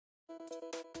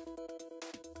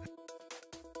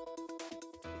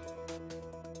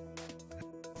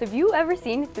So have you ever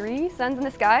seen 3 suns in the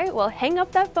sky? Well, hang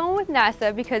up that phone with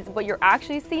NASA, because what you're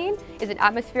actually seeing is an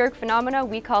atmospheric phenomena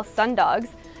we call sundogs.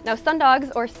 Now,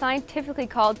 sundogs, or scientifically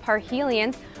called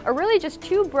parhelions, are really just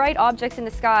 2 bright objects in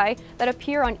the sky that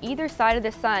appear on either side of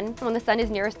the sun when the sun is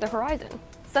nearest the horizon.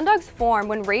 Sundogs form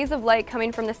when rays of light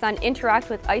coming from the sun interact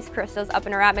with ice crystals up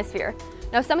in our atmosphere.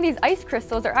 Now, some of these ice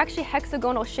crystals are actually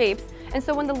hexagonal shapes, and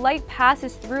so when the light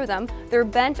passes through them, they're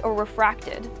bent or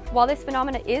refracted. While this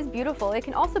phenomena is beautiful, it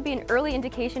can also be an early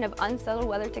indication of unsettled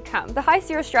weather to come. The high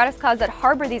cirrostratus clouds that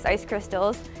harbor these ice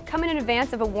crystals come in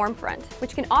advance of a warm front,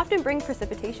 which can often bring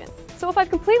precipitation. So if I've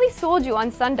completely sold you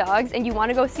on sundogs and you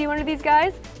want to go see one of these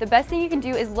guys, the best thing you can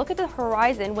do is look at the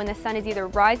horizon when the sun is either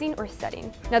rising or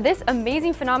setting. Now, this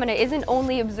amazing phenomena isn't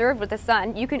only observed with the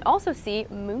sun, you can also see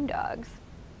moondogs.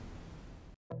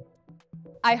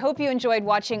 I hope you enjoyed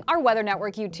watching our Weather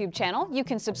Network YouTube channel. You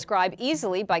can subscribe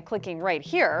easily by clicking right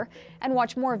here and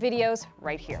watch more videos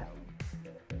right here.